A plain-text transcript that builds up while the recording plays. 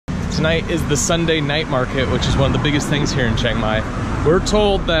Tonight is the Sunday night market, which is one of the biggest things here in Chiang Mai. We're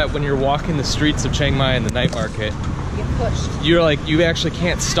told that when you're walking the streets of Chiang Mai in the night market, you get pushed. You actually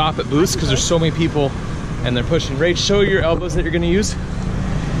can't stop at booths because there's so many people and they're pushing. Rach, show your elbows that you're gonna use.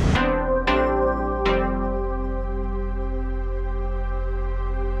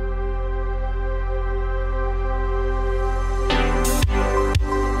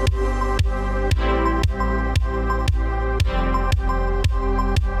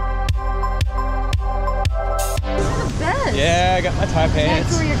 Yeah, I got my tie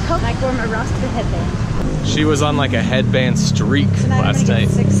pants. I wore my roster headband. She was on like a headband streak last night.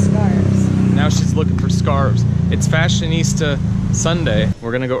 6 scarves. Now she's looking for scarves. It's Fashionista Sunday.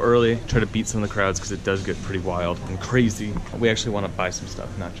 We're gonna go early, try to beat some of the crowds because it does get pretty wild and crazy. We actually want to buy some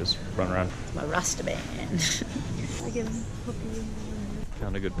stuff, not just run around. My roster band.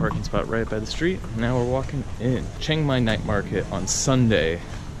 Found a good parking spot right by the street. Now we're walking in. Chiang Mai night market on Sunday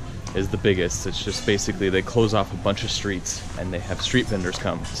is the biggest. It's just basically they close off a bunch of streets and they have street vendors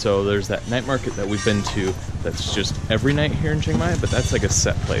come. So there's that night market that we've been to that's just every night here in Chiang Mai, but that's like a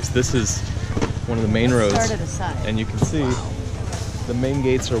set place. This is one of the main roads, and you can see the main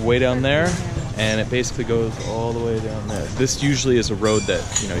gates are way down there, and it basically goes all the way down there. This usually is a road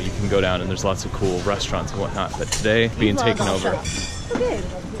that, you know, you can go down and there's lots of cool restaurants and whatnot, but today being taken over.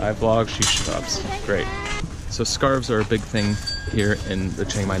 I vlog, she shops. Great. So scarves are a big thing here in the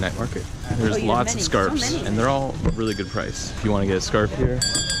Chiang Mai night market. There's lots of scarves, and they're all a really good price. If you want to get a scarf here,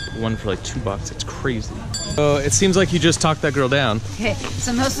 one for like $2, it's crazy. So it seems like you just talked that girl down. Okay,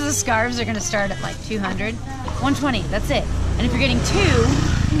 so most of the scarves are gonna start at like 200, 120, that's it. And if you're getting 2, you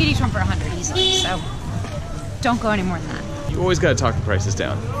can get each one for 100 easily, so don't go any more than that. You always gotta talk the prices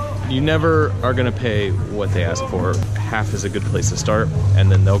down. You never are gonna pay what they ask for. Half is a good place to start, and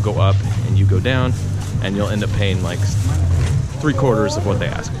then they'll go up and you go down, and you'll end up paying like 3/4 of what they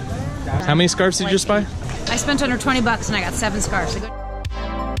ask. How many scarves did you just buy? I spent under 20 bucks and I got 7 scarves.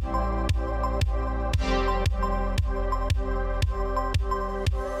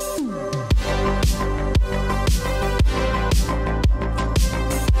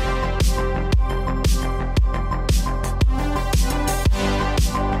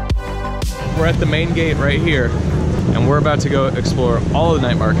 We're at the main gate right here, and we're about to go explore all of the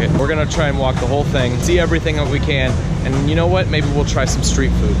night market. We're gonna try and walk the whole thing, see everything that we can, and you know what? Maybe we'll try some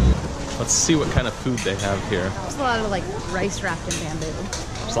street food. Let's see what kind of food they have here. There's a lot of like rice wrapped in bamboo.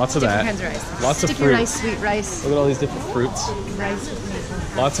 There's lots of that. Different kinds of rice. Lots Sticky of fruit. rice, sweet rice. Look at all these different fruits. Rice with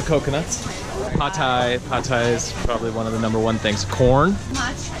maple. Lots of coconuts. Pad Thai. Pad Thai is probably one of the #1 things. Corn.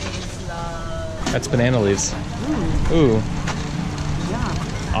 That's banana leaves. Ooh.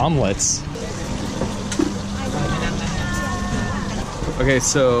 Yeah. Omelets. Okay,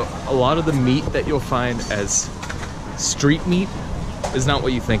 so a lot of the meat that you'll find as street meat is not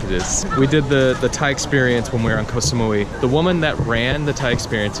what you think it is. We did the Thai experience when we were on Koh Samui. The woman that ran the Thai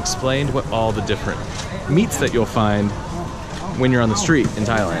experience explained what all the different meats that you'll find when you're on the street in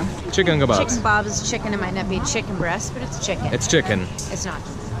Thailand. Chicken kebabs. Chicken kebabs is chicken. It might not be chicken breast, but it's chicken. It's chicken. It's not.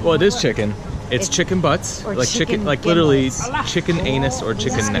 Well, it is chicken. It's chicken butts, or like chicken, like literally chicken anus or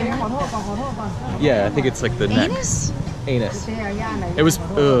chicken neck. Yeah, I think it's like the Anus? neck. Anus. It was,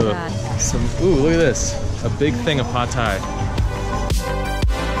 some, ooh, look at this. A big thing of pad thai.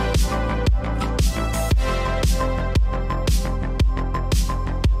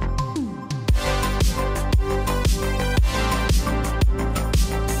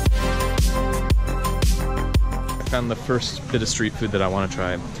 I found the first bit of street food that I want to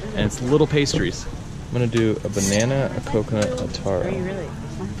try, and it's little pastries. I'm gonna do a banana, a coconut, a taro. Are you really?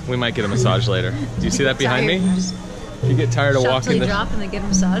 We might get a massage later. Do you see that behind me? If you get tired of walking the drop and then get a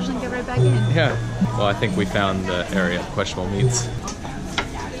massage and get right back in. Yeah. Well, I think we found the area of questionable meats.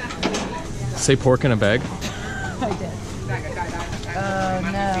 Say pork in a bag. I did. Oh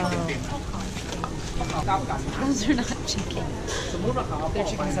no. Those are not chicken. They're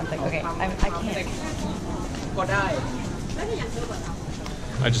chicken something. Okay, I can't.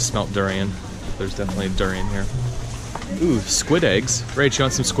 I just smelled durian. There's definitely durian here. Ooh, squid eggs. Rach, you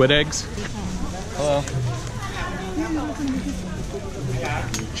want some squid eggs? Hello.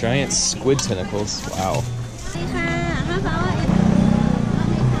 Giant squid tentacles. Wow.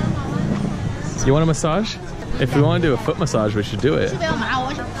 You want a massage? If we want to do a foot massage, we should do it.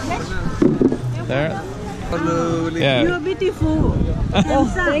 There. Yeah. You're beautiful. Oh,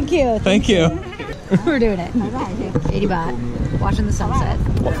 thank you. Thank you. We're doing it. 80 baht. Watching the sunset.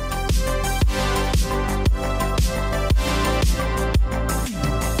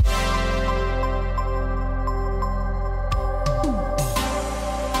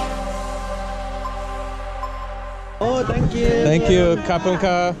 Thank you. Thank you.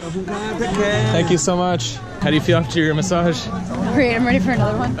 Kapunka. Take care. Thank you so much. How do you feel after your massage? Great, I'm ready for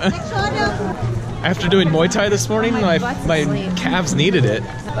another one. After doing Muay Thai this morning, my calves needed it.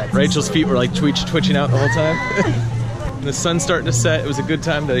 Rachel's feet were like twitching out the whole time. The sun's starting to set. It was a good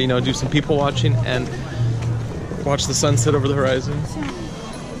time to, you know, do some people watching and watch the sunset over the horizon.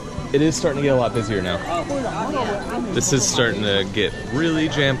 It is starting to get a lot busier now. This is starting to get really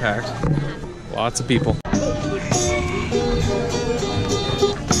jam-packed. Lots of people.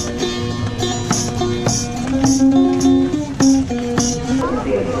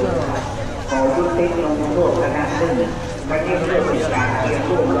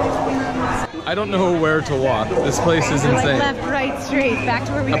 I don't know where to walk. This place is insane. Left, right, straight, back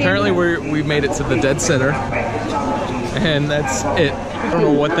to where we Apparently we made it to the dead center, and that's it. I don't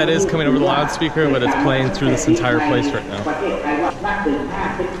know what that is coming over the loudspeaker, but it's playing through this entire place right now.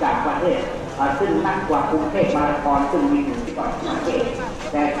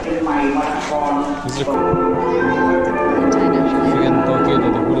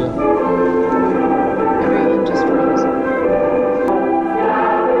 Everyone just froze.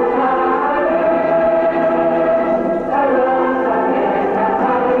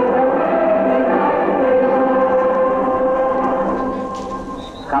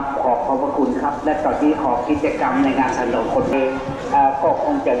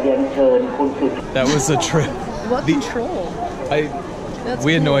 That was a trip. What control?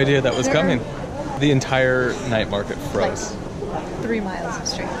 We had no idea that was coming. The entire night market froze. Like 3 miles of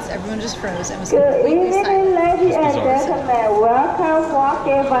streets. Everyone just froze and was completely silent. Ladies and gentlemen, welcome for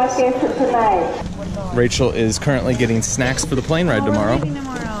Gay Market tonight. Rachel is currently getting snacks for the plane ride tomorrow.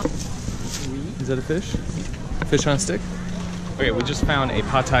 Tomorrow. Is that a fish? A fish on a stick? Okay, we just found a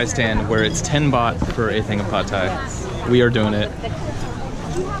pad thai stand where it's 10 baht for a thing of pad thai. We are doing it.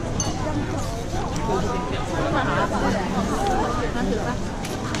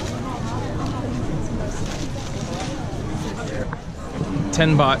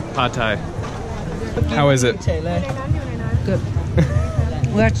 $10 pad thai. How is it? Good.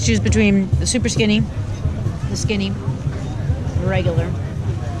 We have to choose between the super skinny, the skinny, regular, and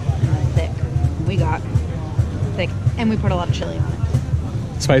the thick. We got thick, and we put a lot of chili on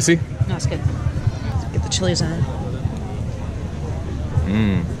it. Spicy? No, it's good. Get the chilies on it.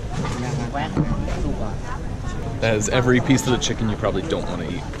 Mmm. That is every piece of the chicken you probably don't want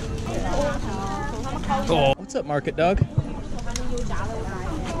to eat. Oh, what's up, market dog?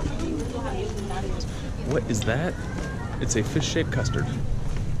 What is that? It's a fish-shaped custard.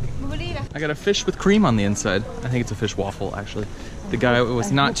 I got a fish with cream on the inside. I think it's a fish waffle, actually. The guy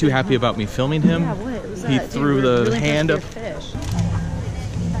was not too happy about me filming him. Yeah, what was He that? threw Dude, the really hand up. fish.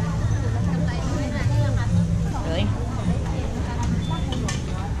 Really?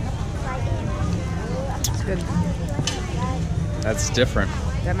 It's good. That's different.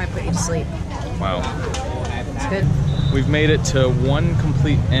 That might put you to sleep. Wow. It's good. We've made it to one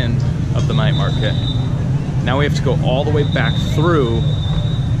complete end of the night market. Now we have to go all the way back through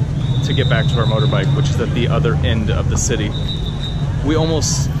to get back to our motorbike, which is at the other end of the city.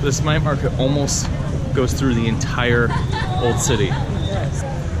 This night market almost goes through the entire old city.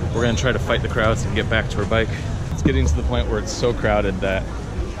 We're gonna try to fight the crowds and get back to our bike. It's getting to the point where it's so crowded that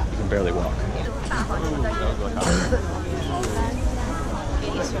you can barely walk.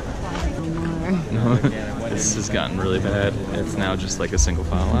 No, this has gotten really bad. It's now just like a single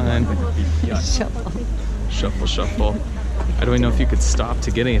file line. Shuffle. Shuffle, shuffle. I don't even know if you could stop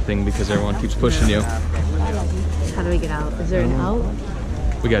to get anything because everyone keeps pushing you. How do we get out? Is there an out?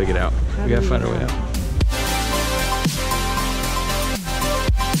 We gotta get out. We gotta find our way out.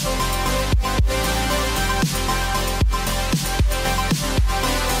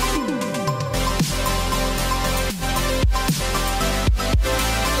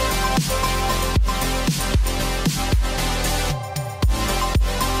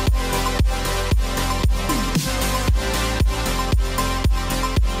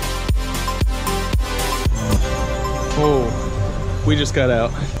 Oh, we just got out.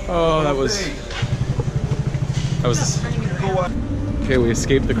 Oh, that was. Okay, we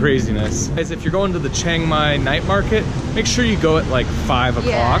escaped the craziness. Guys, if you're going to the Chiang Mai night market, make sure you go at like 5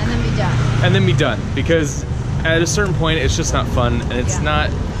 o'clock. Yeah, and then be done. And then be done, because at a certain point, it's just not fun and it's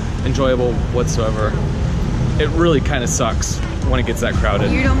not enjoyable whatsoever. It really kind of sucks when it gets that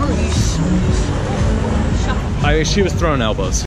crowded. You don't move. You shuffle. She was throwing elbows.